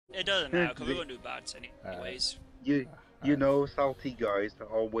It doesn't matter, because we're going to do bots anyways. You know, salty guys are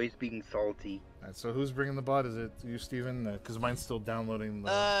always being salty. Alright, so who's bringing the bot? Is it you, Steven? Because mine's still downloading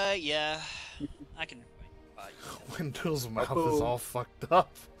the... Yeah. I can... Windows mouth is all fucked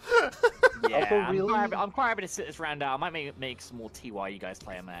up. Yeah, I'm quite happy to sit this round out. I might make some more T while you guys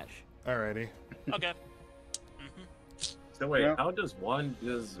play a match. Alrighty. Okay. So wait, how does one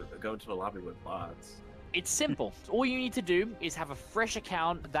just go to a lobby with bots? It's simple. All you need to do is have a fresh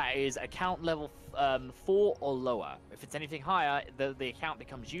account that is account level 4 or lower. If it's anything higher, the account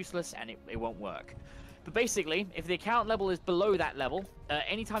becomes useless and it won't work. But basically, if the account level is below that level,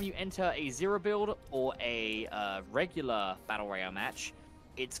 anytime you enter a zero build or a regular Battle Royale match,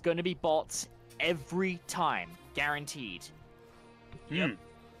 it's going to be bots every time. Guaranteed. Yep.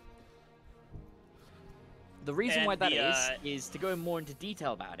 The reason why that is to go more into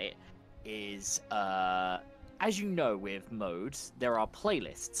detail about it, is, as you know with modes, there are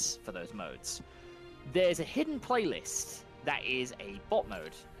playlists for those modes. There's a hidden playlist that is a bot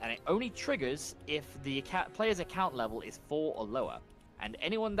mode, and it only triggers if the player's account level is 4 or lower. And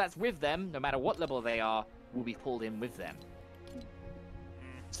anyone that's with them, no matter what level they are, will be pulled in with them.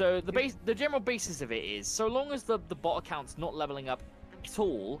 So the general basis of it is, so long as the bot account's not leveling up at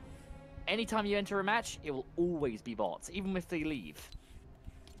all, anytime you enter a match, it will always be bots, even if they leave.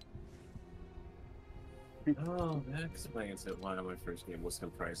 Oh, that explains it. Why my first game was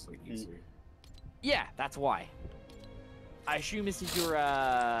surprisingly easier. Yeah, that's why. I assume this is your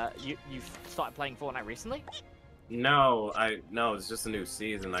you've started playing Fortnite recently? No, it's just a new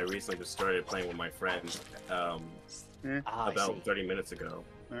season. I recently just started playing with my friends about 30 minutes ago.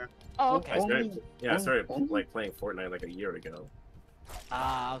 Oh, okay. I started like playing Fortnite like a year ago.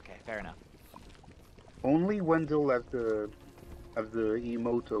 Okay, fair enough. Only Wendell have the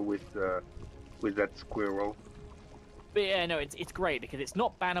emote with that squirrel. But yeah, no, it's great because it's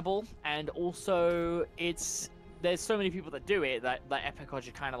not bannable, and also there's so many people that do it that Epic are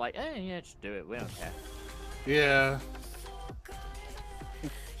just kind of like, yeah, just do it, we don't care. Yeah.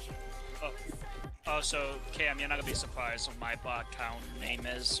 Oh, so Cam, you're not gonna be surprised what my bot count name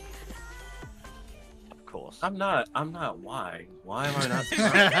is. Of course. I'm not. Why? Why am I not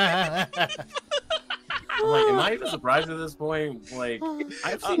surprised? Like, am I even surprised at this point? Like,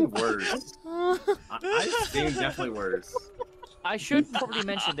 I've seen worse. I've seen definitely worse. I should probably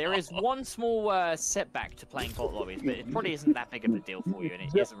mention there is one small setback to playing bot lobbies, but it probably isn't that big of a deal for you, and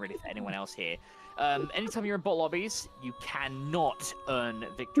it isn't really for anyone else here. Anytime you're in bot lobbies, you cannot earn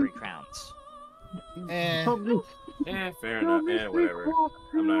victory crowns. Fair enough. Whatever.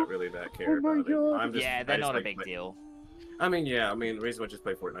 I'm not really that care about it. They're not a big deal. I mean, the reason I just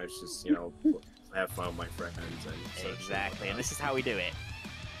play Fortnite is just, have fun with my friends and such. Exactly, and this is how we do it.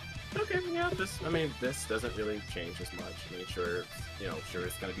 Okay, yeah, this doesn't really change as much. I mean, sure,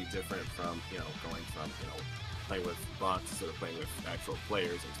 it's gonna be different from, going from, playing with bots instead of playing with actual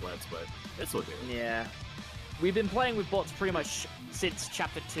players and sweats, but it's okay. Yeah. We've been playing with bots pretty much since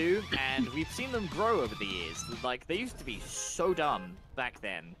Chapter 2, and we've seen them grow over the years. Like, they used to be so dumb back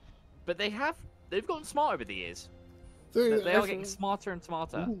then, but they've gotten smart over the years. They are getting smarter and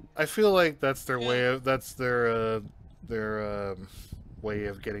smarter. I feel like that's their way of way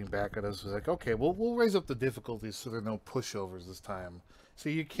of getting back at us. Was like, okay, we'll raise up the difficulties so there are no pushovers this time. So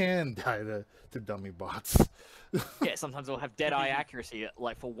you can die to dummy bots. Yeah, sometimes they'll have dead-eye accuracy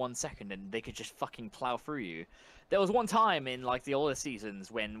like for 1 second, and they could just fucking plow through you. There was one time in like the older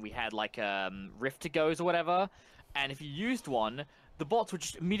seasons when we had like rift to goes or whatever, and if you used one, the bots would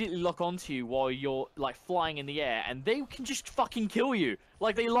just immediately lock onto you while you're like flying in the air, and they can just fucking kill you.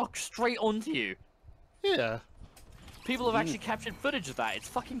 Like, they lock straight onto you. Yeah. People have actually captured footage of that. It's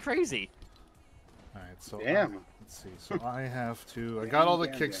fucking crazy. Alright, so let's see. So I got all the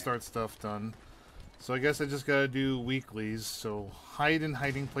kickstart stuff done. So I guess I just gotta do weeklies. So hide in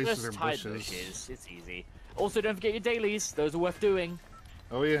hiding places or bushes. It's easy. Also, don't forget your dailies. Those are worth doing.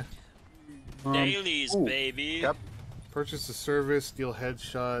 Oh yeah. Dailies, baby. Yep. Purchase a service, steal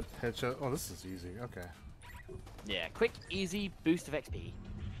headshot. Oh, this is easy. Okay. Yeah, quick, easy boost of XP.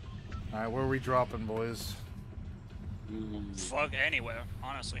 Alright, where are we dropping, boys? Fuck anywhere,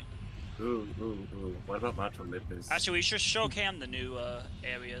 honestly. Ooh. What about Macho Lippis? Actually, we should show Cam the new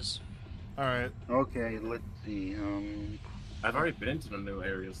areas. Alright. Okay, let's see. I've already been to the new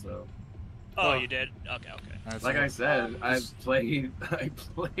areas though. Oh, you did? Okay. Right, like I said, I played.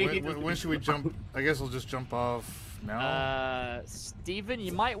 When should we jump? I guess we'll just jump off now. Steven,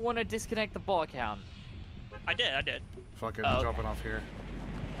 you might want to disconnect the ball account. I did. Fuck it, I'm dropping off here.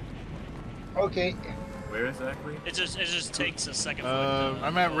 Okay. Where exactly? It just takes a second.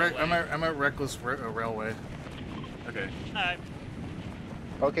 I'm at Reckless Railway. Okay. Alright.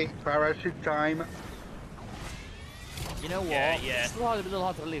 Okay, parachute time. You know what? Yeah. It's a little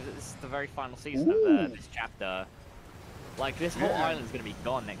hard to believe that this is the very final season Ooh. of this chapter. Like, this whole Yeah. island's gonna be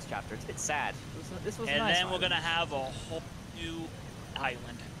gone next chapter. It's a bit sad. This was a And nice then we're island. gonna have a whole new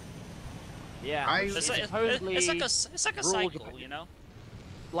island. Yeah, I- which It's is like, supposedly it's like a rural cycle, Japan. you know?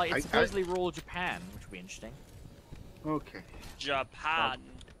 Like, I- it's supposedly rural Japan, which would be interesting. Okay. Japan.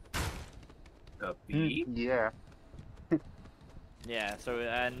 The bee? Yeah. Yeah,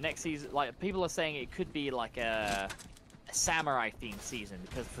 so next season, like, people are saying it could be like a samurai-themed season,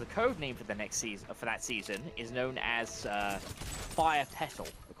 because the code name for the next season, for that season, is known as Fire Petal,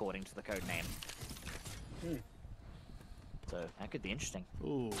 according to the code name. So that could be interesting.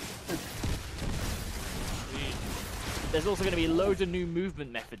 Ooh. There's also going to be loads of new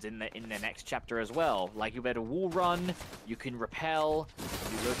movement methods in the next chapter as well. Like, you better wall run, you can repel, do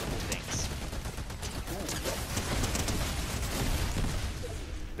loads of cool things.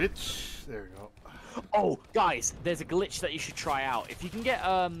 Bitch. There we go. Oh, guys, there's a glitch that you should try out. If you can get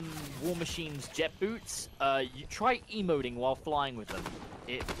War Machine's jet boots, you try emoting while flying with them.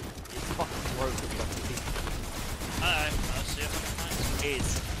 It's fucking broken. Alright, I'll see if I can find some.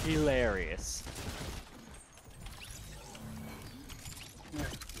 It's hilarious.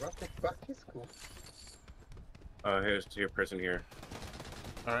 What the fuck is cool? Here's your person here.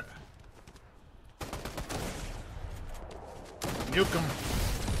 Alright. Nuke him.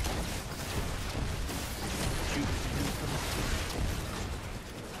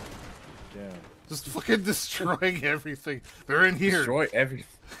 Yeah. Just fucking destroying everything. They're in here. Destroy everything.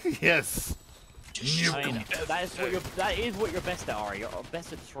 Yes. I Nuke mean, him. that is what you're best at, Ari. You're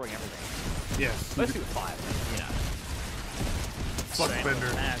best at destroying everything. Yes. Mostly with fire, but, you know. Fuck Same Bender.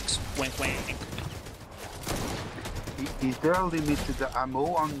 with Max. Wink, wink. Is there a limit to the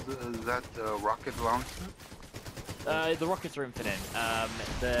ammo on that rocket launcher? The rockets are infinite.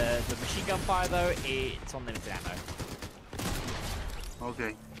 The machine gun fire though, it's unlimited ammo.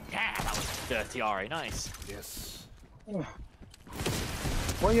 Okay. Yeah, that was dirty, Ari. Nice. Yes.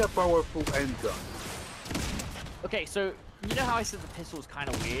 Why a powerful handgun? Okay, so you know how I said the pistol is kind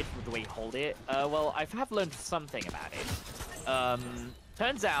of weird with the way you hold it? Well, I have learned something about it.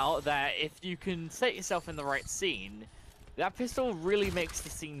 Turns out that if you can set yourself in the right scene, that pistol really makes the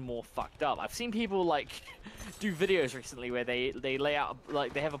scene more fucked up. I've seen people like do videos recently where they lay out,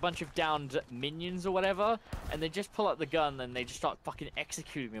 like, they have a bunch of downed minions or whatever, and they just pull out the gun and they just start fucking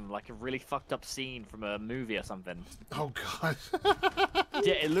executing them like a really fucked up scene from a movie or something. Oh god.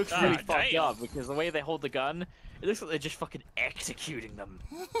 Yeah, it looks really God fucked damn. up because the way they hold the gun, it looks like they're just fucking executing them.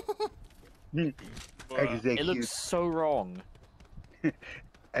 Execute. It looks so wrong.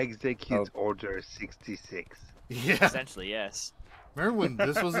 Execute Order 66. Yeah. Essentially, yes. Remember when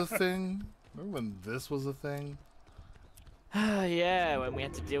this was a thing? Yeah, when we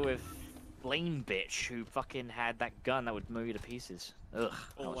had to deal with Blame Bitch, who fucking had that gun that would mow you to pieces. Ugh,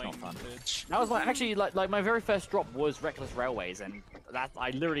 that was not fun. Bitch. That was like, actually, like my very first drop was Reckless Railways, and that I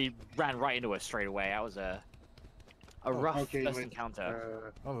literally ran right into her straight away. That was a rough okay, first wait,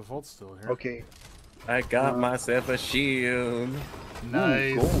 encounter. Oh, the vault's still here. Okay. I got myself a shield.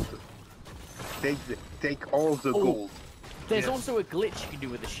 Nice. Gold. Take all the gold. There's Yes. also a glitch you can do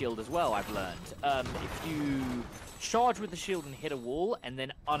with the shield as well, I've learned. If you charge with the shield and hit a wall, and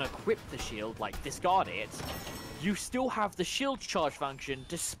then unequip the shield, like discard it, you still have the shield charge function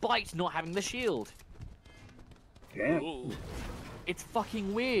despite not having the shield. Damn. Ooh. It's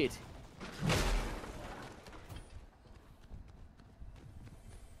fucking weird.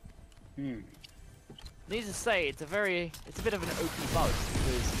 Needless to say, it's a bit of an OP bug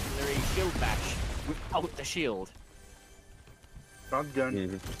because they're a shield bash without the shield. Not done.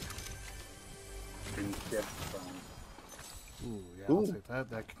 Mhm. And chest found. Ooh, yeah, I'll Ooh. take that.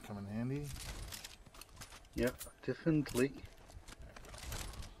 That can come in handy. Yeah, definitely.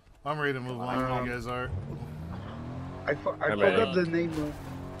 I'm ready to move on when you guys are. I I'm forgot ready. the name of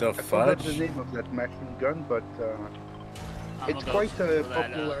The forgot the fudge? name of that machine gun, but I'm it's gonna quite go for that,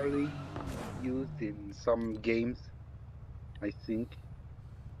 popularly used in some games, I think.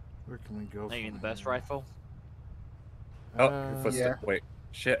 Where can we go? Are you in the from burst here? rifle? Oh, Uh, footsteps. Wait.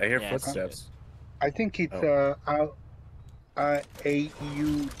 Shit, I hear Yeah, footsteps. I think it's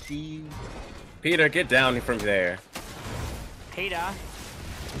AUG. Peter, get down from there. Peter,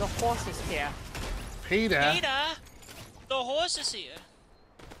 the horse is here. Peter. Peter, the horse is here.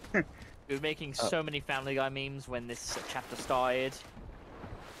 We were making so many Family Guy memes when this chapter started.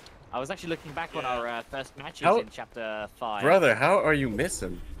 I was actually looking back on our first matches How- in chapter 5. Brother, how are you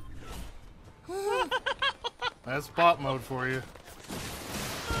missing? That's bot mode for you.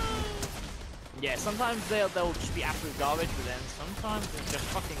 Yeah, sometimes they'll just be absolute garbage, but then sometimes they're just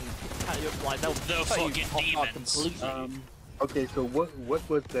fucking like they'll fucking demons. Completely. Okay, so what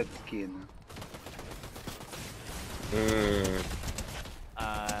was that skin?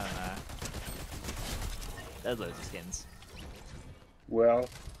 I don't know. There's loads of skins. Well,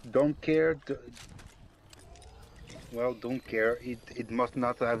 don't care. Well, don't care. It must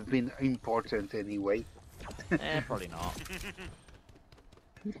not have been important anyway. Probably not.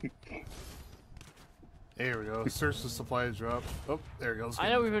 There we go. Search the supply drop. Oh, there it goes. I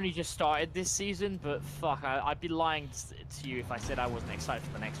know we've only just started this season, but fuck, I'd be lying to you if I said I wasn't excited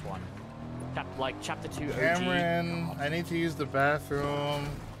for the next one. Chapter 2 OG. Cameron, I need to use the bathroom.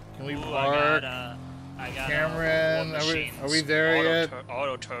 Can we Ooh, park? I got Cameron, are we there yet?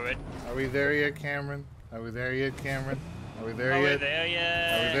 Auto turret. Are we there yet, Cameron? Are we there yet, Cameron? Are we there Are yet? we there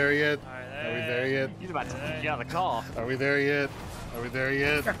yet? Are we there yet? Are Are we there yet? He's about to get out of the car. Are we there yet? Are we there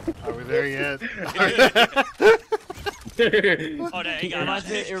yet? Are we there yet? Oh, there you go.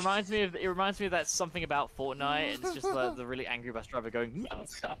 It reminds me of that something about Fortnite. It's just the really angry bus driver going.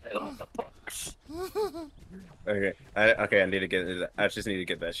 Okay, I need to get. I just need to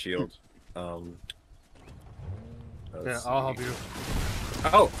get that shield. Yeah, I'll help you.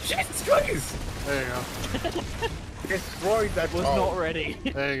 Oh shit! Destroys! There you go. Destroyed that Was not ready.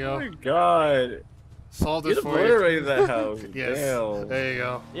 There you Oh go. my god! Solved You it for you. obliterated that house. Yes. Damn. There you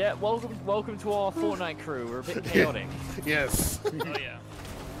go. Yeah, welcome to our Fortnite crew. We're a bit chaotic. Yes. Oh yeah.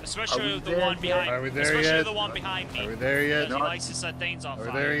 Especially the there one yet? behind. Are we there Especially yet? the one behind me. Are we there yet? He likes to set things on Are we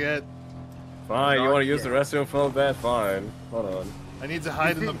fire. there yet? Fine, you Not want to use yet. the restroom for that? Fine. Hold on. I need to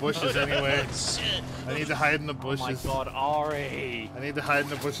hide in the bushes anyway. Shit. I need to hide in the Oh my bushes. god, Ari! I need to hide in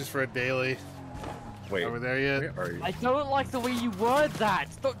the bushes for a daily. Wait. Are we there yet? Where are you? I don't like the way you word that.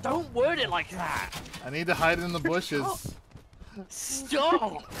 Don't word it like that. I need to hide in the bushes.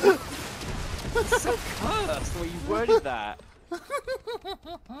 Stop! It's so cursed the way you worded that.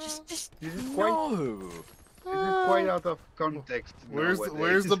 Just This is quite, no. this is quite out of context. Where's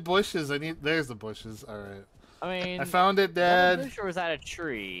nowadays. the bushes? There's the bushes. All right. I mean, I found it, is that a Dad. bush or is that a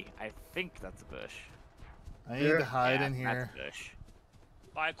tree? I think that's a bush. I need to hide Yeah, in here. That's a bush.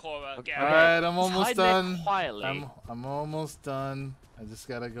 Bye, Cora. Okay. Get All out. right, I'm Just almost hide there done. quietly. I'm almost done. I just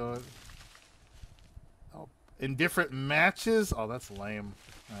gotta go. Oh, in different matches. Oh, that's lame.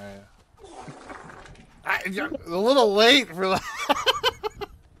 All right. You're a little late for that.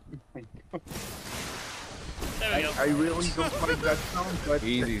 There we go. I really don't like that sound, but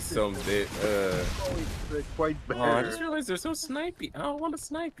Easy some bit. it's quite Oh, I just better. realized they're so snipey. I don't want a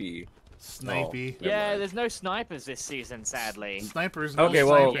snipey. Snipey. Never Yeah, mind. there's no snipers this season, sadly. Snipers. Okay, no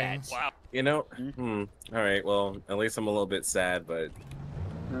well- sniping. Wow. You know, all right. Well, at least I'm a little bit sad, but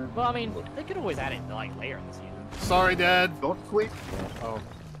Well, I mean, they could always add it like later in the season. Sorry, Dad. Don't quit. Oh,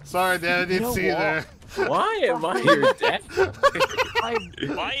 sorry, Dad. I didn't know see you what? there. why am I your dad?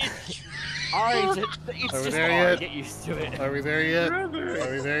 Why? Alright, it's Are we just there hard yet? to get used to it. Are we there yet? Are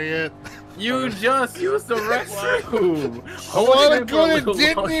we there yet? You just used the restroom. I want to Hold go it to a little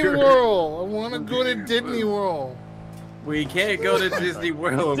Disney longer. World. I want to go to Disney World. We can't go to Disney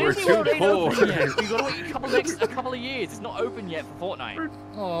World. We're Disney too World ain't open poor. yet. We've got to wait a couple of years. It's not open yet for Fortnite.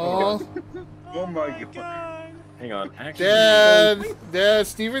 Aww. Oh my god. Hang on. Actually, Dad,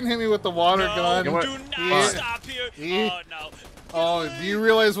 Steven hit me with the water No, gun. do what? not Yeah. stop here. Yeah. Oh no. Oh, do you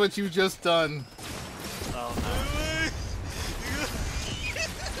realize what you've just done? Oh no.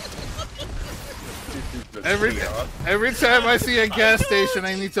 Every time I see a gas station,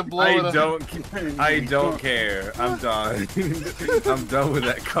 I need to blow it up. I don't care. I'm done. I'm done with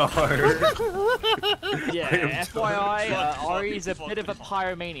that car. Yeah, FYI, Fuck, Ari's a fuck, bit of a fuck.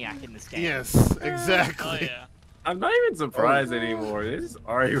 pyromaniac in this game. Yes, Oh exactly. yeah. I'm not even surprised anymore. This is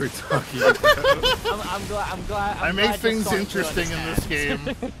Ari we're talking about. I'm glad. I make glad you're things starting to interesting in this understand.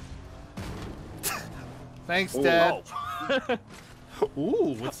 game. Thanks, Oh. Dad. Oh.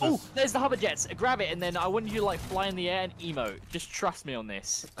 Ooh, what's Oh, this? there's the hover jets. Grab it, and then I want you to like fly in the air and emote. Just trust me on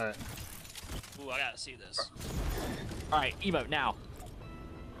this. Alright. Ooh, I gotta see this. All right, emote now.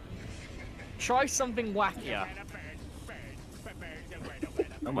 Try something wackier.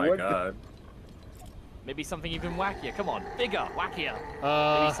 Oh my What? god. Maybe something even wackier. Come on, bigger, wackier.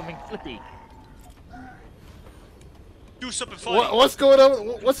 Maybe something flippy. Do something funny. What's going on?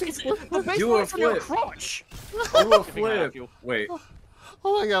 What's he? It's What? the base Do a lights on your flip. crotch. Do a Giving that flip. fuel. Wait.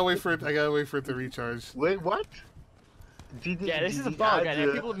 Oh, I gotta wait for it. I gotta wait for it to recharge. Wait, what? Yeah, this is a bug,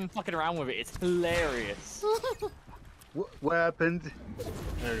 and people have been fucking around with it. It's hilarious. What happened?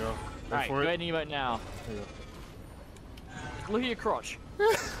 There you go. Wait Alright, for go it. ahead and emote now. There you Look at your crotch.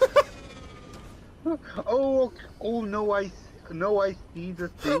 Oh, oh no! no, I see the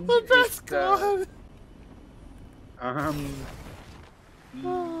thing. The best It's, god.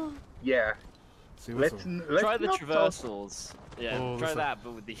 Yeah. See what's Let's Try the not talk- traversals. Yeah, Oh, try what's that,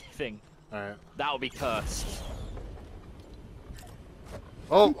 but with the thing. Alright. That would be cursed.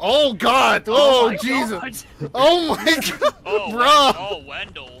 Oh god! Oh, my Jesus! God. Oh my god! Oh, Bruh! oh,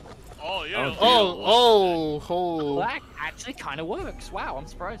 Wendell. Oh, you know. Oh, That actually kind of works. Wow, I'm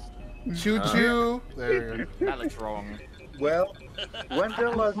surprised. choo choo. There you go. That looks wrong. Well,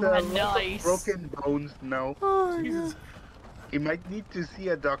 Wendell has a lot Nice. of broken bones now. Oh, Jesus. He might need to see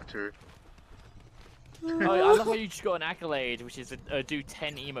a doctor. Oh, I love how you just got an accolade, which is do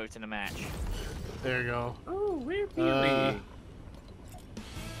 10 emotes in a match. There you go. Oh, we're Uh,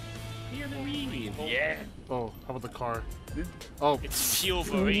 Yeah. Oh, how about the car? Oh, It's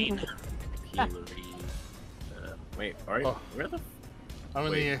Pulverine. Wait, are you? Oh. Where the? I'm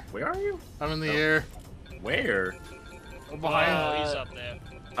in the air. Where are you? I'm in the Oh. air. Where? I'm behind. Oh, he's up there.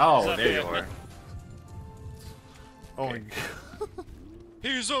 Oh, up there you there. are. Oh my god.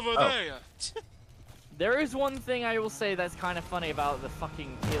 He's over Oh. there. There is one thing I will say that's kind of funny about the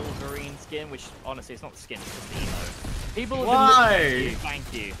fucking Pulverine skin, which honestly it's not the skin, it's just the emote. People have Why? been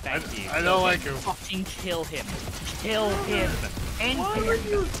thank you. I don't like him. Fucking kill him. Kill him. End Why him. would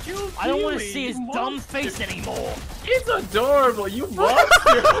you kill I don't want to Peely, see his you dumb monster? face anymore. It's adorable. You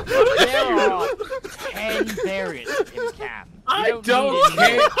monster. There are 10 variants of him, Cam. I You don't need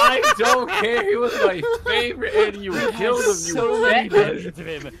any care. more. I don't care. He was my favorite, and you killed him. You So many bastard. versions of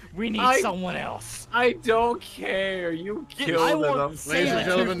him. We need I- someone else. I don't care. You killed I him. want I'm Ladies and Saber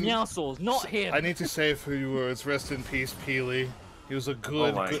gentlemen, Meowscles, not him. I need to say for you words, rest in peace, Peely. He was a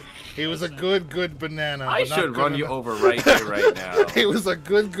good, my. he was a good banana. I but not should good run you enough. over right here, right now. He was a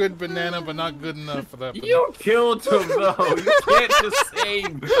good banana, but not good enough for that. You killed him, though. You can't just say.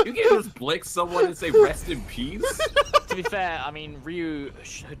 You can't just blick someone and say rest in peace. To be fair, I mean, Ryu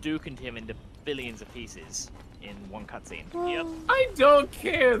Hadoukened him into billions of pieces in one cutscene. Yep. I don't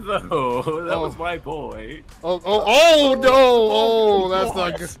care, though. That Oh. was my boy. Oh no! Oh, that's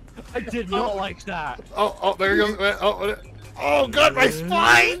not good. I did not like that. Oh, there he goes. Oh god, my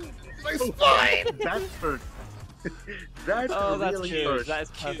spine! My spine! That hurt. That Oh, that's really cute. hurt. That is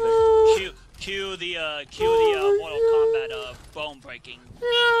Cue, perfect. cue the Mortal Kombat bone breaking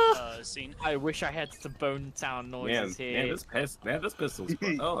scene. I wish I had some bone sound noises here. This pistol's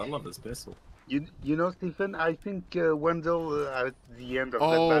fun. Oh, I love this pistol. You know, Stephen, I think Wendell at the end of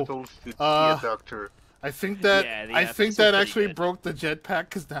Oh, that battle should see a doctor. I think that Yeah, the I think pistol's that pretty actually good. broke the jetpack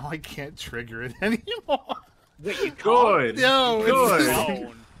because now I can't trigger it anymore. Wait, you can't? Good. No, Good. it's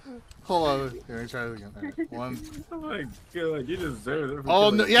Bone. hold on. Here, let me try this again. All right, one. Oh my god, you deserve it. for Oh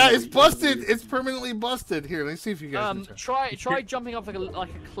killing no! Yeah, it's Peely. busted. It's permanently busted. Here, let me see if you guys can Try jumping off like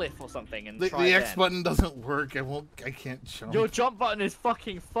a cliff or something and The try X then. button doesn't work. I can't jump. Your jump button is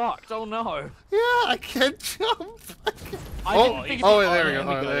fucking fucked. Oh no. Yeah, I can't jump. I Oh, didn't think oh, it- there we go.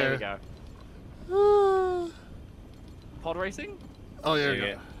 There Oh, we there. go. Oh Pod racing? there we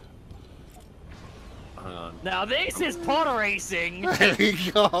Yeah. go. Hang on. Now this is pod racing. There we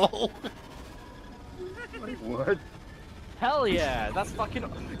go. What? Hell yeah, that's fucking.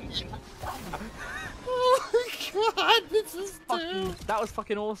 Oh my god, this is Fucking, that was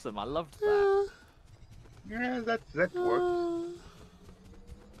fucking awesome. I loved that. Yeah, that works.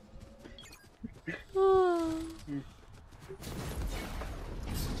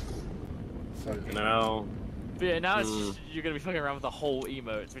 No. But yeah, now it's just, you're gonna be fucking around with the whole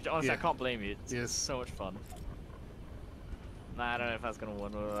emotes, which honestly I Yeah. can't blame you. It's Yes. so much fun. Nah, I don't know if that's gonna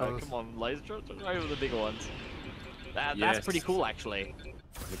win. Oh, Come on, laser, try over the bigger ones. That's Yes. pretty cool, actually.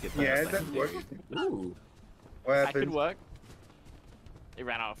 Look at Yeah, that that works. Ooh. What That could happened? work. It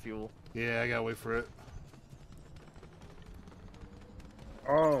ran out of fuel. Yeah, I gotta wait for it.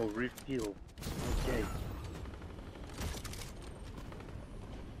 Oh, refuel. Okay.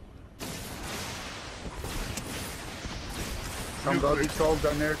 Somebody called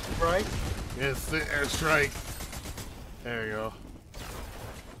an airstrike. Yes, the airstrike. There you go.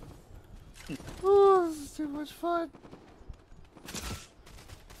 Oh, this is too much fun.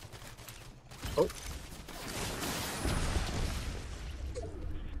 Oh.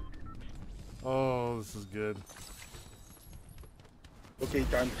 Oh, this is good. Okay,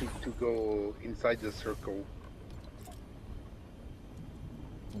 time to go inside the circle.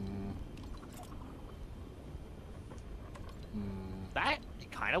 Mm. Mm. That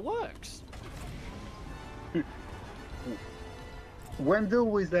kind of works. Wendell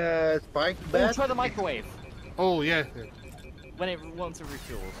with a spike Oh, bat. try the microwave Oh yeah. once it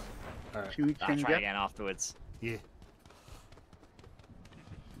refuels. All right. Should we I'll change try that? again afterwards. Yeah.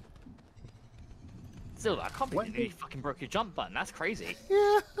 Still, I can't What believe you fucking broke your jump button. That's crazy.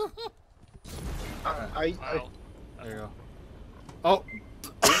 Yeah. Wow. There you go. Oh.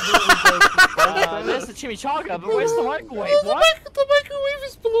 There's the chimichanga, but where's the microwave? What? The microwave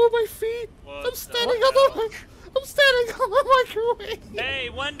is below my feet. What I'm the standing hell? on the. I'm standing on the microwave. Hey,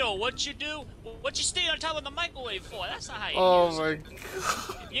 Wendell, what you do? What you stay on top of the microwave for? That's not how you Oh use my it.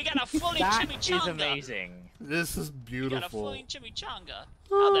 god. You got a fully That chimichanga. is amazing. This is You got a beautiful. fully chimichanga.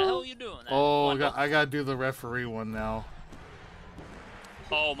 How the hell are you doing that? Oh, Wendell? I gotta do the referee one now.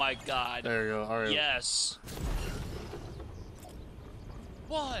 Oh my god. There you go. All right. Yes.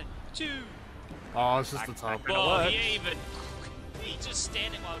 1, 2. Oh, it's just the top. Whoa, he ain't even. He's just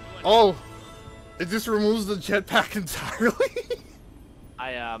standing while doing. Oh, it just removes the jetpack entirely.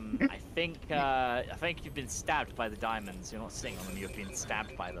 I think you've been stabbed by the diamonds. You're not sitting on them. You've been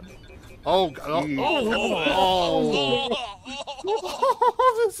stabbed by them. Oh, oh,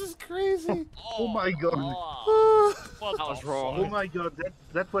 this is crazy. Oh my god. What That was the wrong. Oh my god,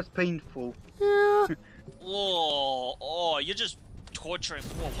 that was painful. Yeah. Oh, you're just torturing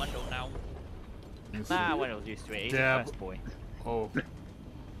poor Wendell now. Nah, Wendell's used to it. He's Yeah, a first boy. Oh.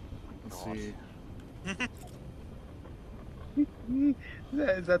 Let's see.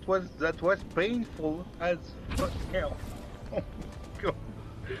 That was painful as fuck hell. Oh god.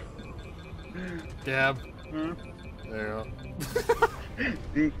 Dab. Hmm? There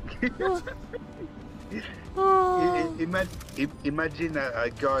you The- Imagine a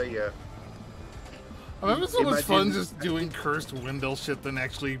guy. I'm having so much fun Imagine- just doing cursed Wendell shit than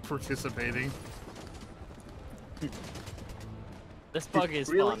actually participating. This bug is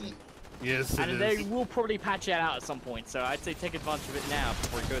really. fun. Yes, it And they is. will probably patch it out at some point, so I'd say take advantage of it now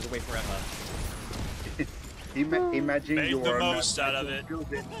before it goes away forever. Imagine Make you the are most out of it.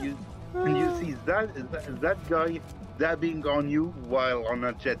 And you see that guy dabbing on you while on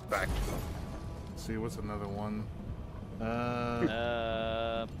a jetpack. Let's see, what's another one?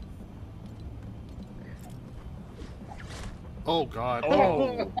 Oh god.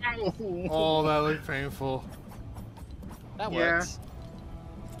 Oh, Oh, that looked painful. That Yeah. works.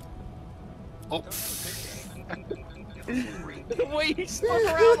 Oh. The way he spun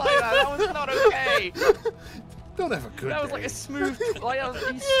around like that was not okay. Don't have a good That was day. like a smooth,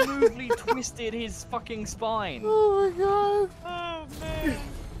 he smoothly twisted his fucking spine. Oh my god. Oh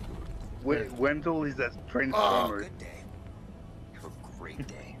man. Wendell is a transformer. Good day. Have a great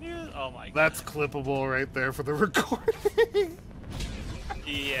day. Oh my god. That's clippable right there for the recording.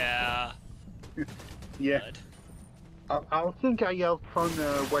 Yeah. Yeah, Good. I think I have fun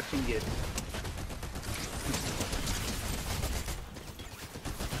watching it.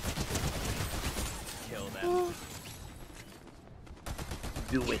 Kill them.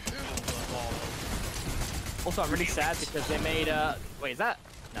 Do it. Also, I'm really sad because they made wait, is that?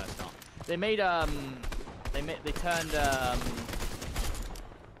 No, it's not. They made they turned I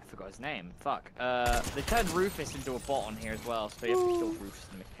forgot his name. Fuck. They turned Rufus into a bot on here as well, so you have to kill Rufus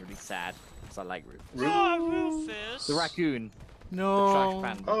and make me really sad because I like Rufus. Oh, Rufus. The raccoon. No. The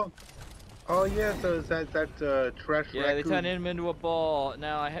trash panda. Oh yeah, so that trash Yeah, raccoon. they turned him into a bot.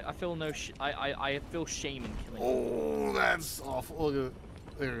 Now I feel no I feel shame in killing him. Oh, that's awful. Look at it.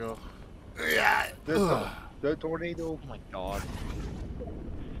 There we go. Yeah. The tornado Oh my god.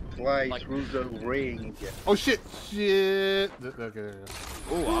 flies Like- through the ring. Oh shit. Shit. Okay, there we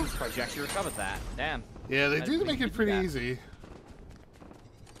go. Oh, I'm surprised you actually recovered that. Damn. Yeah, they I do didn't make think it you pretty did that. easy.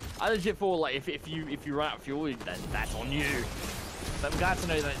 I legit feel like if you run out of fuel, then that's on you. But I'm glad to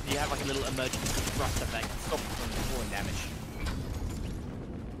know that you have like a little emergency thrust effect to stop you from falling damage.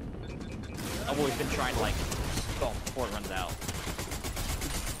 I've always been trying to like stop before it runs out.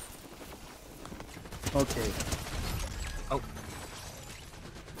 Okay. Oh.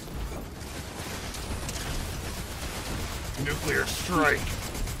 Nuclear strike.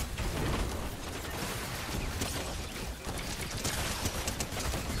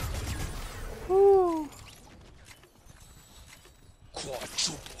 Woo.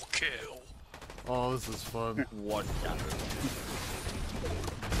 Quadruple kill. Oh, this is fun. What?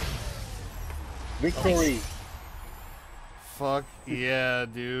 Victory. Fuck yeah,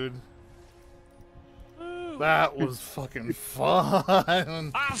 dude. That was fucking fun.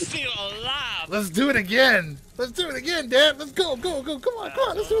 I feel alive. Let's do it again. Let's do it again, Dad. Let's go, go, go. Come on, come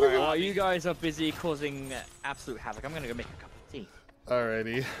on. Let's do it Alright, again. while you guys are busy causing absolute havoc, I'm gonna go make a cup of tea.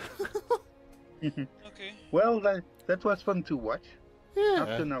 Alrighty. Okay. Well, that was fun to watch. Not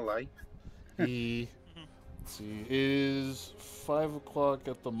Yeah. gonna lie. Let's see. It is 5 o'clock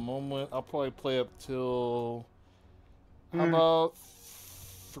at the moment. I'll probably play up till how about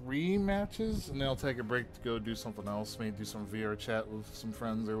 3 matches, and then I'll take a break to go do something else. Maybe do some VR chat with some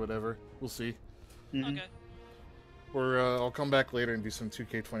friends or whatever. We'll see. Okay. I'll come back later and do some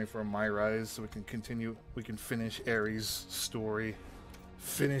 2K24 on my rise so we can continue. We can finish Ari's story.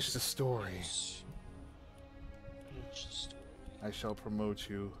 Finish the story. I shall promote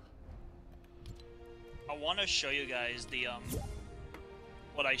you. I want to show you guys the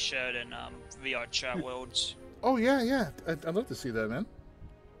what I shared in VR chat worlds. Oh yeah. I'd love to see that, man.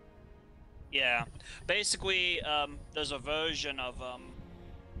 Yeah, basically, there's a version of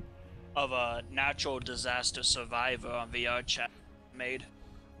a natural disaster survivor on VR chat made,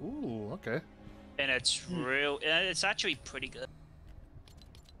 Ooh, okay. and it's it's actually pretty good.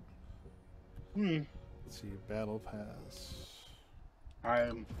 Let's see, battle pass.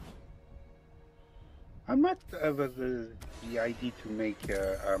 I might have the idea to make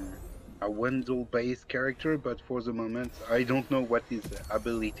a Wendell-based character, but for the moment, I don't know what his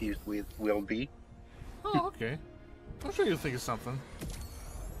abilities will be. Oh, okay. I'm sure you'll think of something.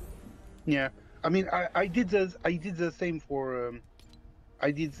 Yeah, I mean, I did the same for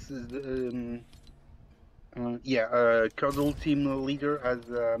Cuddle team leader as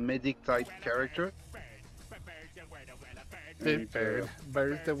a medic type character. Bird,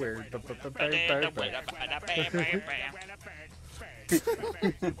 bird's the word. Bird.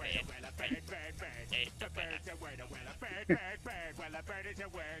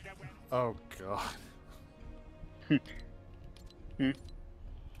 Oh god.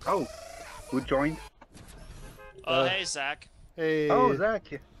 Oh, who joined? Oh, hey, Zach. Hey. Oh,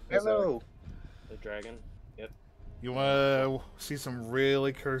 Zach. Hello. The dragon. Yep. You wanna see some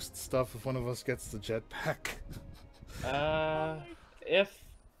really cursed stuff if one of us gets the jetpack? If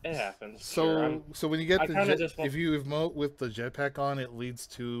it happens. So when you get if you emote with the jetpack on, it leads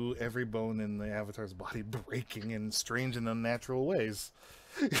to every bone in the avatar's body breaking in strange and unnatural ways.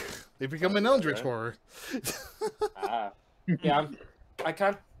 They become an eldritch horror. Yeah, I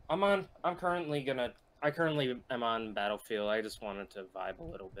currently am on Battlefield. I just wanted to vibe a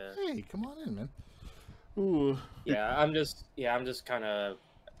little bit. Hey, come on in, man. Ooh. Yeah, I'm just kind of.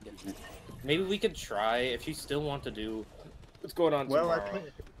 Maybe we could try if you still want to do. What's going on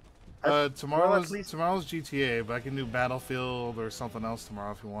tomorrow? Tomorrow's GTA, but I can do Battlefield or something else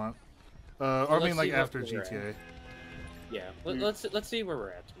tomorrow if you want. Or I mean, like after GTA. Yeah, let's see where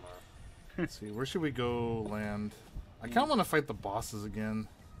we're at tomorrow. Let's see, where should we go land? I kind of want to fight the bosses again.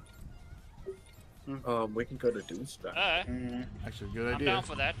 We can go to Doomstrike. Actually, good idea. I'm down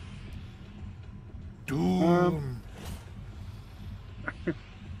for that. Doom.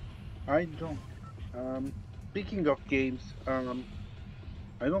 I don't. Speaking of games, I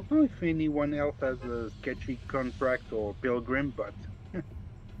don't know if anyone else has a sketchy contract or Pilgrim, but.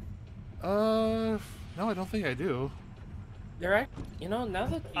 No, I don't think I do. Now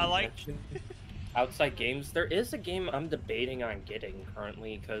that I like outside games, there is a game I'm debating on getting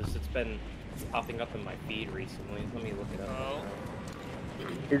currently because it's been popping up in my feed recently. Let me look it up. Oh.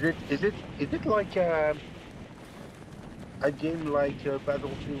 Is it like a game like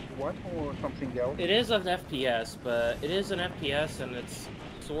Battlefield 1 or something else? It is an FPS, but it is an FPS and it's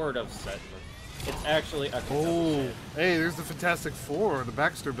sort of set. It's actually a. Oh, hey, there's the Fantastic Four, the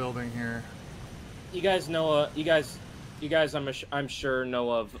Baxter building here. You guys know, you guys, I'm sure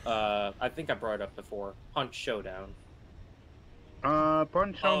know of. I think I brought it up before. Punch Showdown.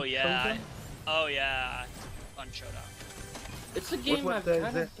 Punch Oh Showdown? yeah. Oh yeah. Punch Showdown. It's a game I've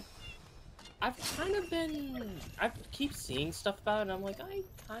kind of been. I keep seeing stuff about it. And I'm like, I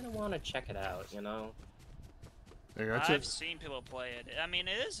kind of want to check it out. I've seen people play it. I mean,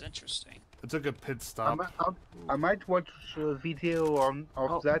 it is interesting. It took a pit stop. I might watch a video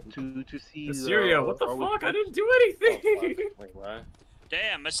of that to see. Mysterio, what the fuck? I didn't do anything. Wait, what?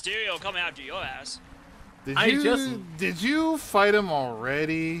 Damn, Mysterio coming after your ass. Did you fight him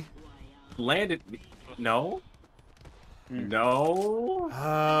already? Landed. No. No.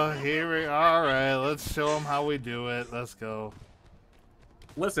 Here we are. All right, let's show him how we do it. Let's go.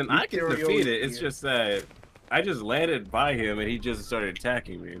 Listen, I can defeat it. It's just that I just landed by him and he just started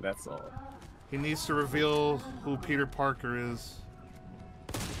attacking me. That's all. He needs to reveal who Peter Parker is.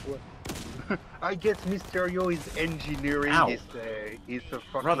 I guess Mysterio is engineering his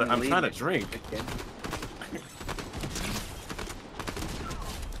fucking. Brother, I'm trying to drink.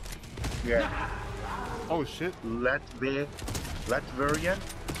 Yeah. Oh shit. Latvian?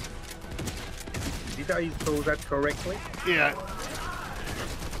 Did I spell that correctly? Yeah.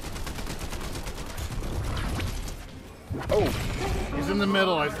 Oh. He's in the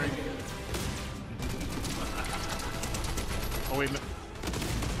middle, I think. Oh wait,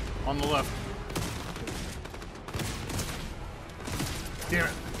 on the left. Damn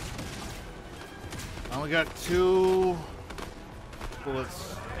it. I only got 2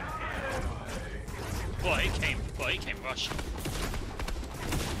 bullets. Boy, he came rushing.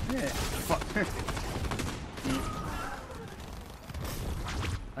 Yeah. Fuck.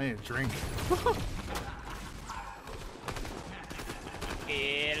 I need a drink.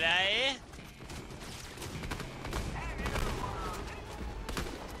 Eli.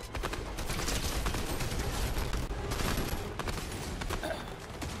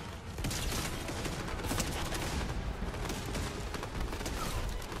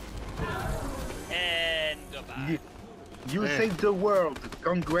 And goodbye. You saved the world.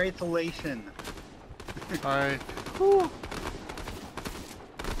 Congratulations. Alright.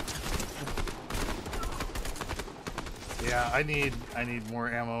 Yeah, I need more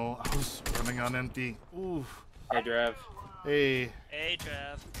ammo. I was running on empty. Ooh. Hey, Drav. Hey. Hey,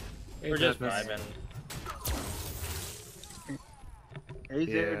 Trav. We're just vibing. Hey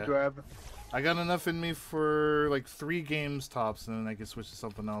there, Yeah. Drav. I got enough in me for like 3 games tops, and then I can switch to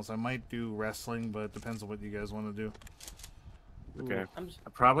something else. I might do wrestling, but it depends on what you guys want to do. Okay.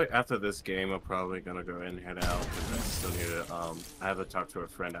 Probably after this game, I'm probably gonna go ahead and head out because I still need to. I have to talk to a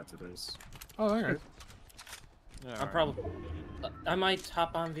friend after this. Oh, alright. I'm probably. I might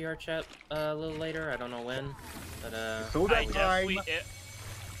hop on VR chat a little later. I don't know when, but So I that time. definitely.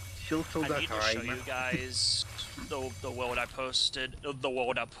 She'll so I that need to show time. you guys the world I posted,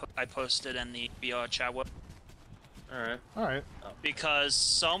 I posted in the VR chat world. all right. Alright. Because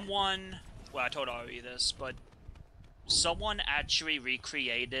someone, well, I told Ari this, but someone actually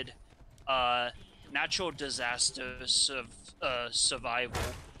recreated natural disaster survival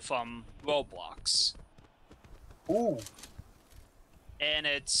from Roblox, Ooh. and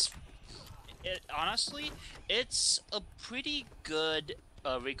honestly, it's a pretty good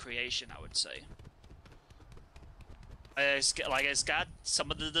recreation, I would say. It's got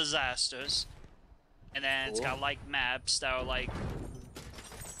some of the disasters, and then it's got like maps that are like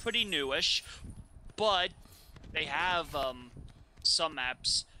pretty newish, but they have some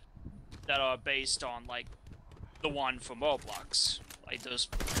maps that are based on like the one from Roblox. Like there's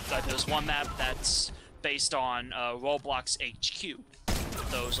one map that's based on Roblox HQ.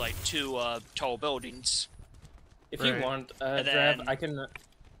 Those like 2 tall buildings. If you Right. want, And Drav, then-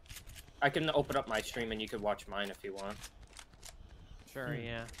 I can open up my stream and you can watch mine if you want. Sure,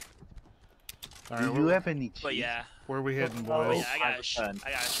 yeah. Alright, Do you have any cheese? But yeah. where are we heading, But boys? yeah, I gotta show you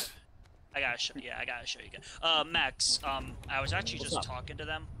guys. Max, I was actually just talking to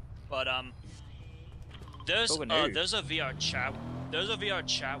them, but there's a VR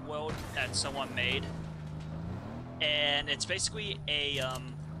chat world that someone made, and it's basically a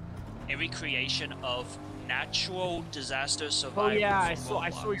recreation of natural disaster survival. Oh yeah, I from saw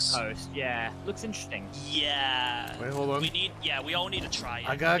your Roblox. post. Yeah, looks interesting. Yeah. Wait, hold on. We all need to try it.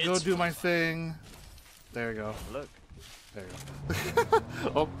 I gotta go It's- do my thing. There you go. Look, There you go.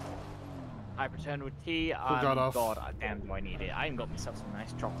 Oh, I returned with tea. got off? God, damn, do I need it? I even got myself some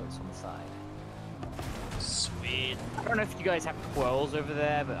nice chocolates on the side. Sweet. I don't know if you guys have twirls over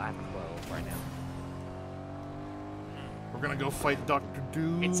there, but I have a twirl right now. we're gonna go fight Dr.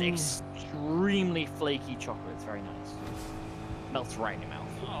 Doom. It's extremely flaky chocolate. It's very nice. Melts right in your mouth.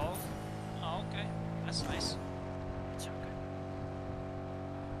 Oh, okay. That's nice. It's so good.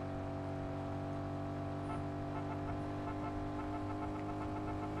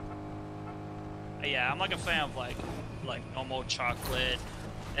 Yeah, I'm like a fan of like normal chocolate,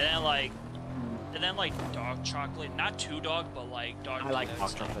 and then like dark chocolate. Not too dark, but like dark. I like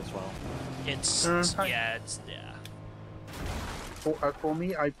because, dark chocolate as well. It's yeah. For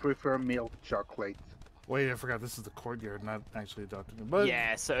me, I prefer milk chocolate. Wait, I forgot this is the courtyard, not actually Dr. Doom. But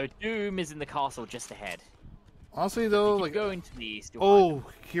Yeah, so Doom is in the castle just ahead. honestly though, If you like, go into the east, you'll find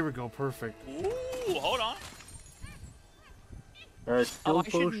oh, here we go, perfect. Ooh, hold on. Oh, Still I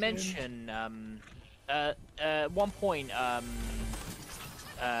should potion. mention, at one point, Iron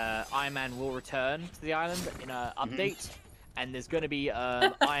Man will return to the island in an update, and there's going to be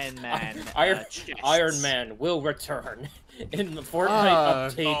Iron Man chests. Iron Man will return in the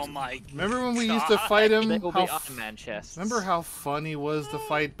Fortnite update. Oh my. Remember when we used to fight him? There will be How Iron Man chests. remember how fun he was to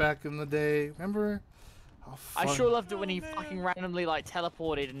fight back in the day? Remember how fun? I sure loved it when he fucking randomly like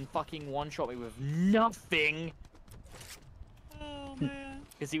teleported and fucking one-shot me with nothing. Oh man.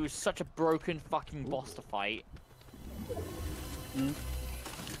 Because he was such a broken fucking boss to fight.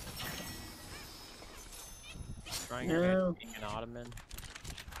 Trying your hand at being an ottoman.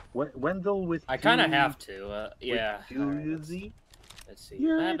 Wendell with I kind of two- have to. Yeah. with All right, two let's, Z. let's see.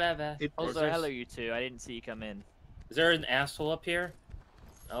 Yeah, Bah, bah, bah. it- Oh, Also, there's- hello you two. I didn't see you come in. Is there an asshole up here?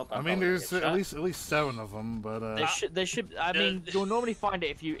 Nope. I I'm mean, probably gonna there's get at shot. least 7 of them, but There should. I mean, you'll normally find it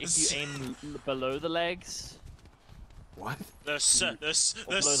if you aim below the legs. what? There's below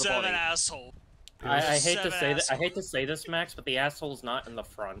the 7 body. assholes. I hate to 7 say that. I assholes. hate to say this, Max, but the asshole's not in the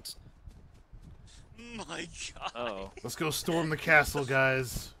front. My God. Oh. Let's go storm the castle,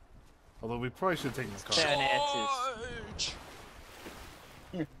 guys. Although we probably should take the car. Charge!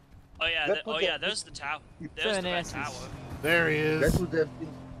 Oh yeah, there's the tower. There's the red tower. There he is. That would have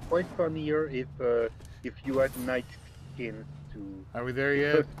been quite funnier if you had night skin to. Are we there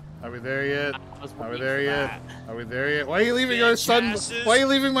yet? Are we there yet? Are we there yet? That. Are we there yet? Why are you leaving our son? Why are you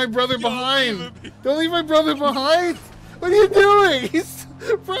leaving my brother behind? Don't leave my brother behind! What are you doing? He's...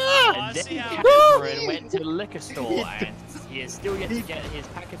 Bruh! And then Cameron went to the liquor store and he is still yet to get his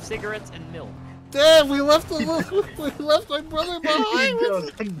pack of cigarettes and milk. Damn, we left we left my brother behind. He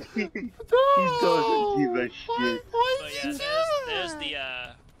doesn't give a shit. But yeah, there's the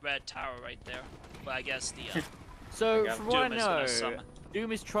red tower right there. Well, I guess the So from what I Doom is gonna know, summon.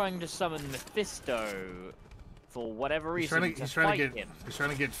 Doom is trying to summon Mephisto for whatever He's reason trying to get him. he's trying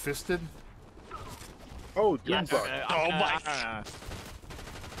to get fisted. Oh, Yeah, Doombot.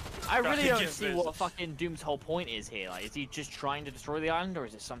 I really Fucking don't get see what fucking Doom's whole point is here. Like, is he just trying to destroy the island, or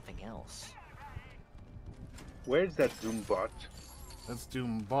is it something else? Where's that Doombot? That's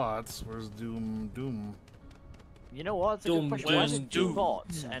Doom bots. Where's Doom? You know what? It's a good question. Why is it Doom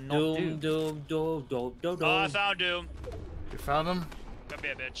bots and not Doom? Oh, I found Doom. You found him? Come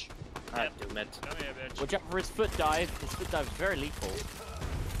here, bitch. Alright, Doom it. Come here, bitch. Watch out for his foot dive. His foot dive is very lethal.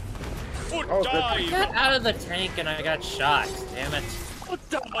 Foot Oh, dive! Get out of the tank and I got shot. Damn it. Foot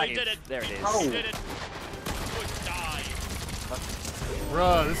dive! Oh, you did it. There it is. Oh. You did it. Foot dive.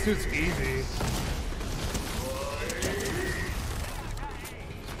 Bruh, this dude's easy.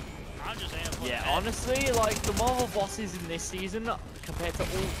 I'm just aiming for Yeah, the honestly, like, the Marvel bosses in this season, compared to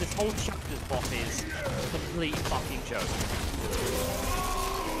all this whole chapter's bosses, complete fucking joke.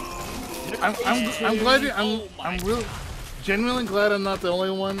 I'm glad you, Oh I'm my real genuinely glad I'm not the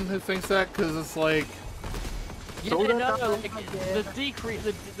only one who thinks that, because it's like Yeah, no, like, the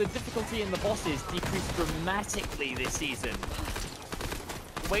difficulty in the bosses decreased dramatically this season.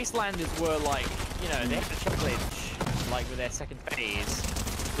 Wastelanders were like, you know, they had a challenge, like with their second phase.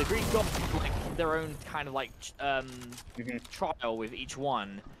 The Greek gods like their own kind of like trial with each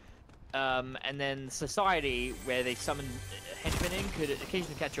one, and then Society, where they summon henchmen in, could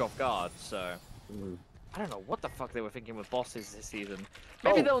occasionally catch you off guard. So I don't know what the fuck they were thinking with bosses this season.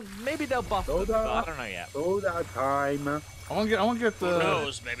 Maybe they'll buff them, but I don't know yet. Soda time. I want to get Who the.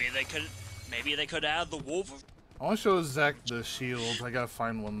 knows? Maybe they could add the wolf. I want to show Zach the shield. I gotta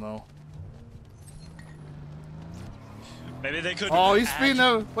find one though. Maybe they could. Oh, he's speeding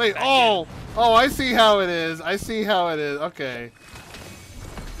up. Wait. Oh, I see how it is. I see how it is. Okay.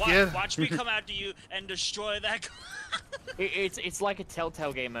 Watch me come after you and destroy that. It's like a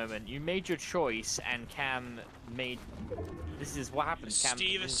Telltale game moment. You made your choice, and Cam made. This is what happens. Cam.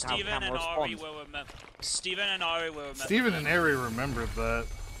 Steven and Ari will remember. Steven and Ari will remember. Steven and Ari remembered that.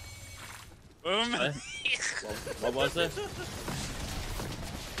 What was it?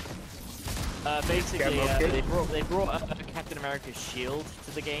 Basically, they brought Captain America's shield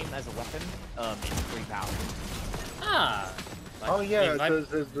to the game as a weapon. It's pretty powerful. Ah. Oh yeah,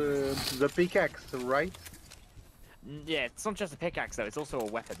 the pickaxe, right? Yeah, it's not just a pickaxe though. It's also a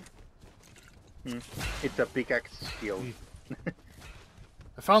weapon. It's a pickaxe shield.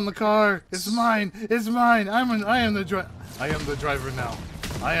 I found the car. It's mine. It's mine. I am the driver now.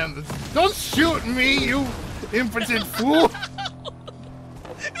 I am the. Don't shoot me, you impotent fool!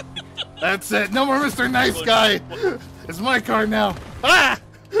 That's it. No more Mr. Nice Guy. It's my car now. Ah!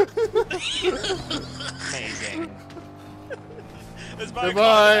 Amazing.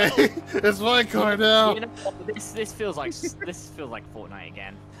 Goodbye. It's my car now. You know, this feels like Fortnite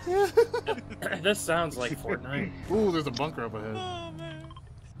again. This sounds like Fortnite. Ooh, there's a bunker up ahead. Oh man.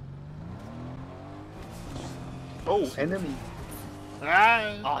 Oh, enemy.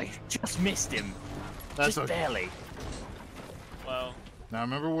 Ah! Oh, you just missed him. That's just barely. Well. Now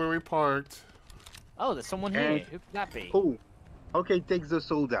remember where we parked. Oh, there's someone here. Who could that be? Oh, okay, take the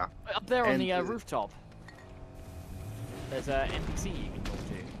soda. Up there on And, the rooftop. There's an NPC you can talk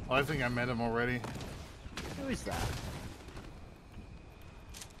to. Oh, I think I met him already. Who is that?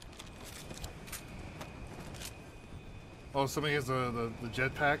 Oh, somebody has the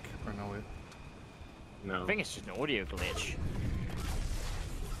jetpack? Or no, wait. No. I think it's just an audio glitch.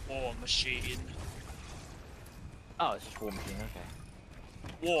 War machine. Oh, it's just War Machine, okay.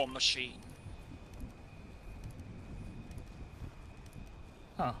 War machine.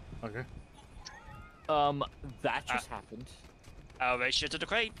 Oh, okay. That just happened. I'll race you to the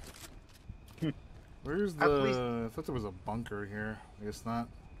crate. Where's the... I thought there was a bunker here. I guess not.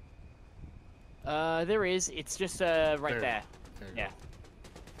 There is. It's just, right there. There you Yeah.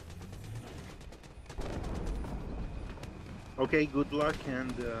 Okay, good luck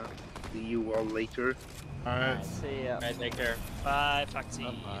and see you all later. Alright. See ya. Alright, take care. Bye, Foxy.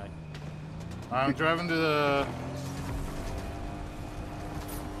 Bye. I'm driving to the...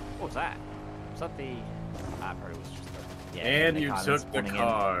 What was that? Was that the... I probably was just the... Yeah, And the you car took that's the spawning in.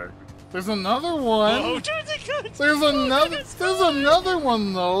 car. There's another one. Oh, dude, they got- There's another. There's another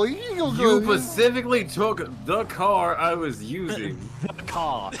one though. You can go. You specifically took the car I was using. The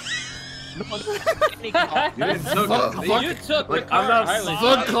car. Not any car. You didn't took Fuck. You took the Like, car. I'm not- I was- The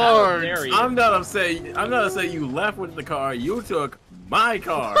how car. dare you. I'm not saying you left with the car. You took my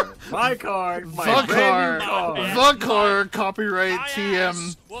car. My car. My The car. brand new car. The car. Copyright My TM.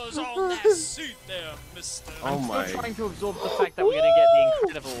 ass was on that suit there, mister. Oh I'm my. still trying to absorb the fact that we're gonna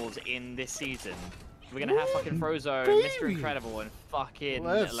get the Incredibles in this season. We're gonna have fucking Frozo, Mr. Baby. Incredible, and fucking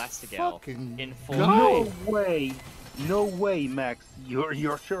Let's Elastigirl fucking in go. Fortnite. No way. No way, Max.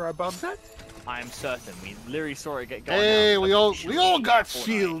 You're sure about that? I'm certain. We literally saw it get going. Hey, down we all fucking got Fortnite.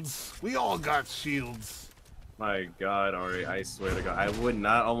 shields. We all got shields. My God, Ari, I swear to God, I would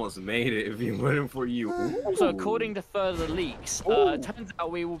not almost made it if it wasn't for you. Also, Ooh. according to further leaks, Ooh. turns out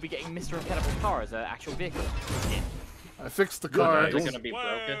we will be getting Mr. Incredible's car as an actual vehicle. I fixed the car. Is it gonna be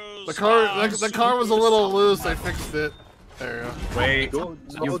broken? The car was a little loose. I fixed it. There you go.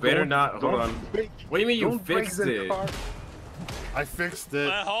 Wait, you better don't- not. Hold don't on. break- What do you mean you don't break fixed the it? car. I fixed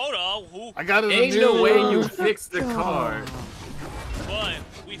it. Hold on. Who? I got it. Ain't a new no way one. you fixed the car. What?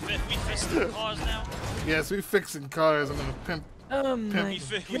 We fixed the cars now? Yes, we fixing cars. I'm gonna pimp. We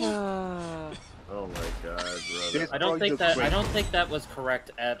fi- we- Oh my God, brother. I don't Destroy think the that. crate. I don't think that was correct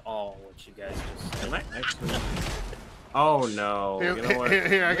at all. What you guys just said. Am I actually? Oh no. Here, You know what?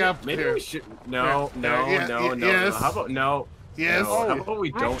 here, I got. Maybe here. we should. No, Here, no, yeah, no, no, no. yes. How about no? Yes. No. How about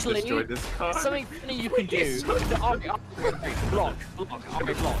we don't Actually, destroy this car? Something funny you can do. Block.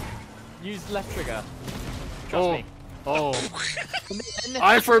 Use left trigger. Trust Oh. me. Oh. And then-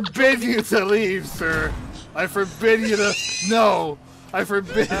 I forbid you to leave, sir. I forbid you to. No. I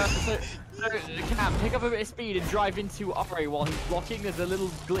forbid. So, Cam, pick up a bit of speed and drive into Ari while he's blocking. There's a little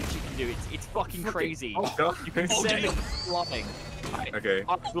glitch you can do. It's fucking crazy. Oh, God. You can send it flying. Right, Okay.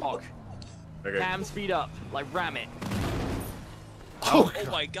 Ari block. Okay. Cam, speed up. Like, ram it. Oh,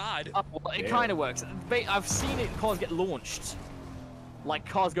 Oh my God. Well, it Damn. kind of works. I've seen it. Cars get launched. Like,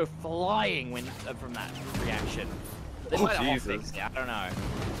 cars go flying when from that reaction. They might have Jesus. fixed it. I don't know.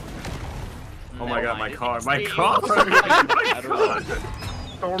 Oh my God, my Never car, mind. my It's- car, I don't know.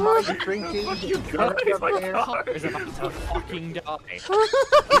 Or am I drinking? You guys, my car. Car is about to fucking die.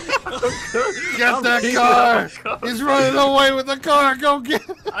 get that car. He's running away with the car. Go get.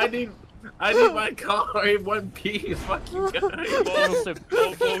 I need my car in one piece. Fuck you guys. Also,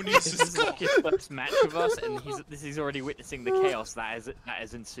 Bobo needs this his is like his first match with us, and he's already witnessing the chaos that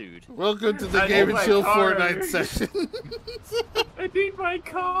has ensued. Welcome to the I Game need and my Chill car. Fortnite session. I need my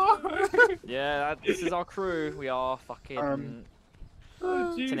car. Yeah, this is our crew. We are fucking.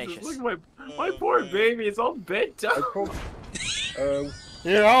 Oh, Jesus, Tenacious. look at my poor baby. It's all bent up.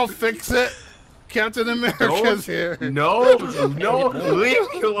 Here, I'll fix it. Captain America's here. No, no, leave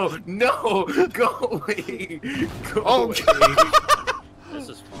me alone. No, go away. Go Oh, away. This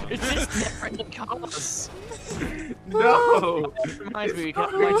is fun. It's just never in the cars. No. Reminds me, we can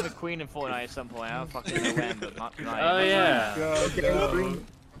play the Queen in Fortnite at some point. I don't fucking know when, but not tonight. Oh yeah. Okay, bring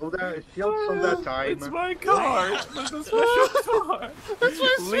shield from that time. It's my car. It's a special car.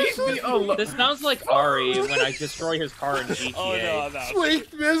 Leave me alone. This sounds like Ari when I destroy his car in GTA. Oh no, no.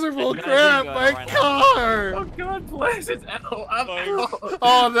 Sweet miserable Guys, crap, you my right now. car. Oh God bless it. Ow, I'm out.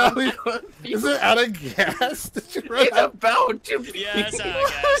 Oh no, is it out of gas? Did you run It's out? about to be. Yes, I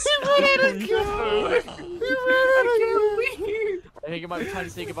guess. I can't leave. I think it might be time to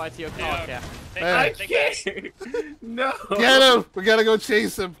say goodbye to your car, Yeah. Cap. Thank Hey. you, thank you. can't. No. Get him! We gotta go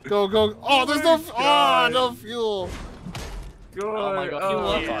chase him. Go, go. Oh, there's no. Oh, God. no fuel. God. Oh my God, Flew Oh,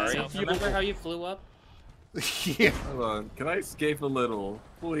 up, yeah, Ari. so- Remember how you flew up? Yeah. Hold on. Can I escape a little,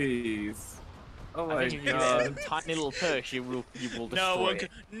 please? Oh I my think if you God. get a tiny little push, you will destroy No, it.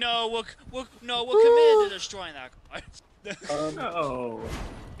 we're committed to destroying that car. No.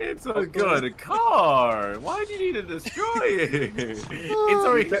 It's a good car. Why do you need to destroy it? It's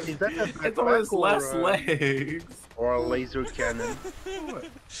already. Is that a It's almost backpack less or, legs. or a laser cannon?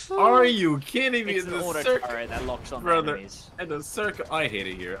 Are you kidding me? It's In an the auto circle. turret that locks on Brother. enemies. In the circle. I hate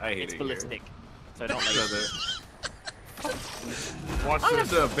it here. I hate It's it ballistic, so not here. laser. Brother. Watch I have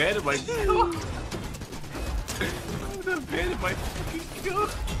this. to abandon my car. I have to abandon my fucking car.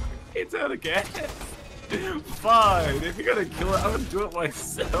 It's out of gas. Fine. If you're gonna kill it, I'm gonna do it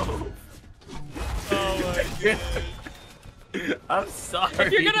myself. Oh my God. I'm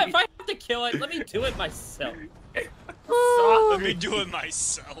sorry. If I have to kill it, let me do it myself. Let me do it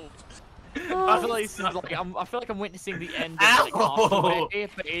myself. I feel like this is like I feel like I'm witnessing the end of the Castaway,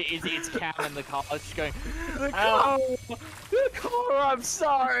 but it's Cam and the car just going, the car, I'm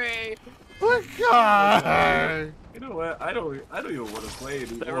sorry. The car. You know what? I don't even want to play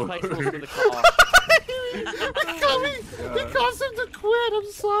anymore. They're replaceable for the car. He caused him to quit.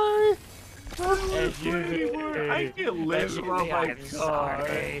 I'm sorry. I can't live without my car.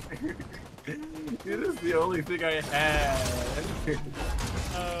 It is the only thing I had.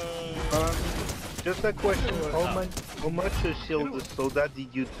 Just a question. How much shield soda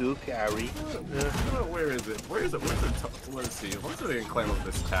did you took, Ari? Where is it? Where is it? Let's see. What's the claim of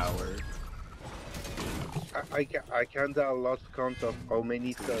this tower? I kinda lost count of how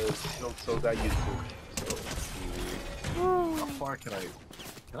many shield soda you took. So let's see. How far can I?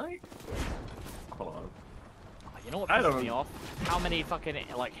 Hold on. You know what pisses me off? How many fucking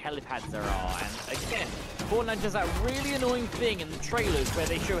like helipads there are, and again, Fortnite does that really annoying thing in the trailers where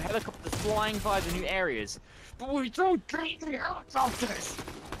they show helicopters flying by the new areas, but we don't get the helicopters.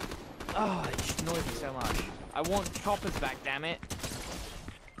 Oh, it just annoys me so much. I want choppers back, damn it.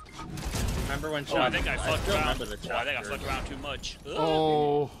 Remember when? I think I fucked around. I think I fucked around too much.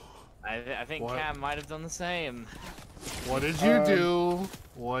 Oh. I think Cam might have done the same. What did you do?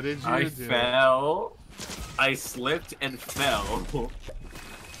 What did you do? I fell. I slipped and fell.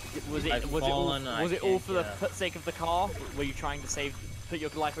 Was it all for the sake of the car? Were you trying to put your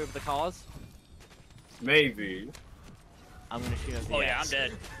life over the cars? Maybe. I'm gonna shoot at Oh yeah, I'm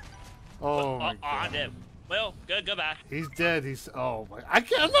dead. Oh my God. I'm dead. Well, goodbye. He's dead. Oh my!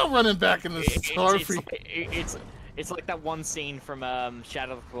 I'm not running back in the star for you. It's like that one scene from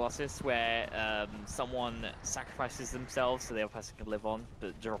Shadow of the Colossus where someone sacrifices themselves so the other person can live on,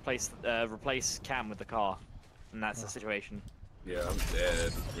 but to replace Cam with the car, and that's the situation. Yeah, I'm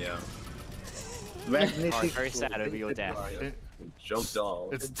dead. Yeah. Very sad over your death. Jumped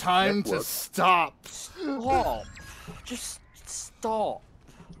off. It's time to stop. Stop. Just stop.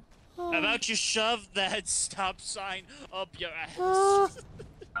 How about you shove that stop sign up your ass?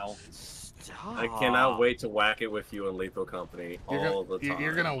 Ow. I cannot wait to whack it with you in Lethal Company all the time.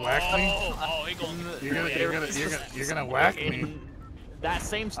 You're gonna whack me? You're gonna whack me? That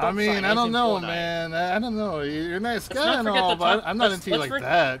same stop I mean, sign I don't is know, in Fortnite. man. I don't know. You're a nice guy and all, but I'm not into you like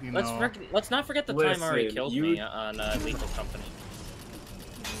that, you know. Let's not forget the time Ari killed me on Lethal Company.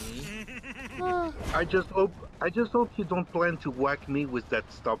 I just hope you don't plan to whack me with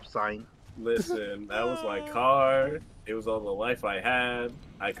that stop sign. Listen, that was my car. It was all the life I had.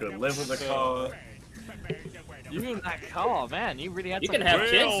 I could live with the car. You in that car, man. You really had. You can have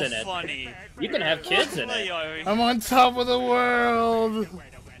kids in it. Funny. You can have kids in it. I'm on top of the world.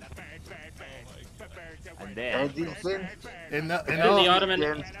 And then, the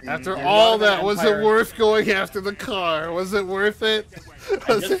Ottoman. After all that, was it worth going after the car? Was it worth it?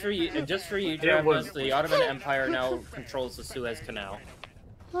 Just for you, Javis, the Ottoman Empire now controls the Suez Canal.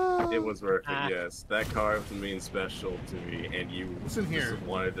 It was worth it, yes. That car means special to me, and you What's in here? just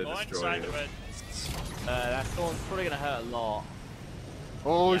wanted to destroy it. that storm's probably gonna hurt a lot.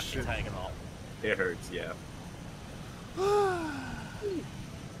 Oh Yeah, shit! it's hurting a lot. It hurts, yeah.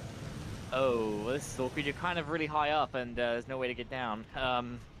 Oh, this is awkward. You're kind of really high up, and there's no way to get down.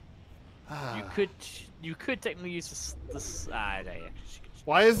 You could technically use this.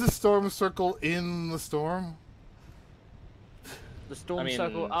 Why is the storm circle in the storm? The storm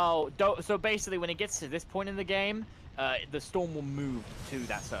circle. Oh, so basically, when it gets to this point in the game, the storm will move to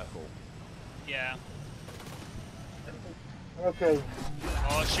that circle. Yeah. Okay.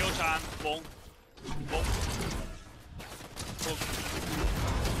 Oh, shield time. Boom. Boom. Boom.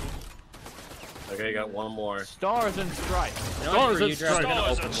 Okay, got one more. Stars and stripes. Stars and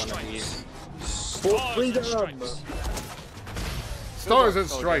stripes. Stars and stripes. Stars and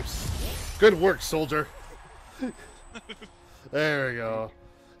stripes. Good work, soldier. There we go.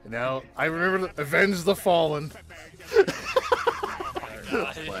 Now I remember to avenge the fallen.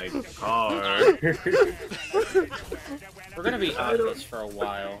 My car. We're gonna be on this for a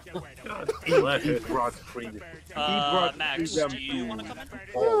while. He brought freedom. Max, do you want to come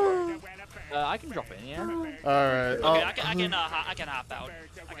in? I can drop in, yeah. All right. Okay, I can hop out.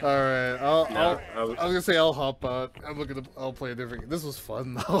 All right. I was gonna say I'll hop out. I'll play a different. This was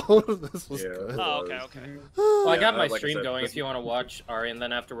fun though. This was good. Oh, okay. Well, I got my like I stream said, going if you want to watch Ari, and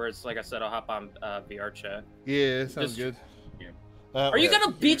then afterwards, like I said, I'll hop on VR chat. Yeah, sounds good. Are you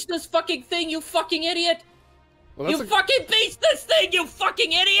gonna beach this fucking thing, you fucking idiot? Well, You fucking beach this thing, you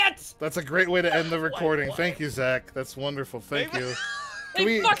fucking idiots! That's a great way to end the recording. Thank you, Zach. That's wonderful. Thank you.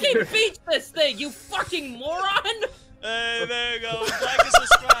 Hey, fucking beach this thing, you fucking moron! Hey, there you go. Like and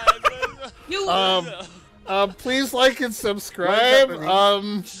subscribe. You. Please like and subscribe.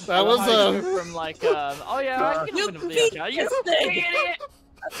 That was from like oh yeah, I can open a video chat. You idiot!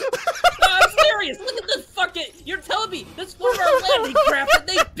 No, I'm serious. Look at this fucking. You're telling me this is one of our landing craft and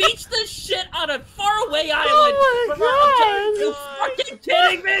they beached this shit on a faraway island. You fucking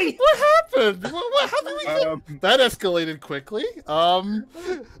kidding me? What happened? How did we that escalated quickly.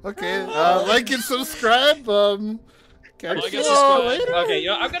 Okay. Like and subscribe. Catch you all later. Okay,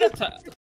 I'm gonna.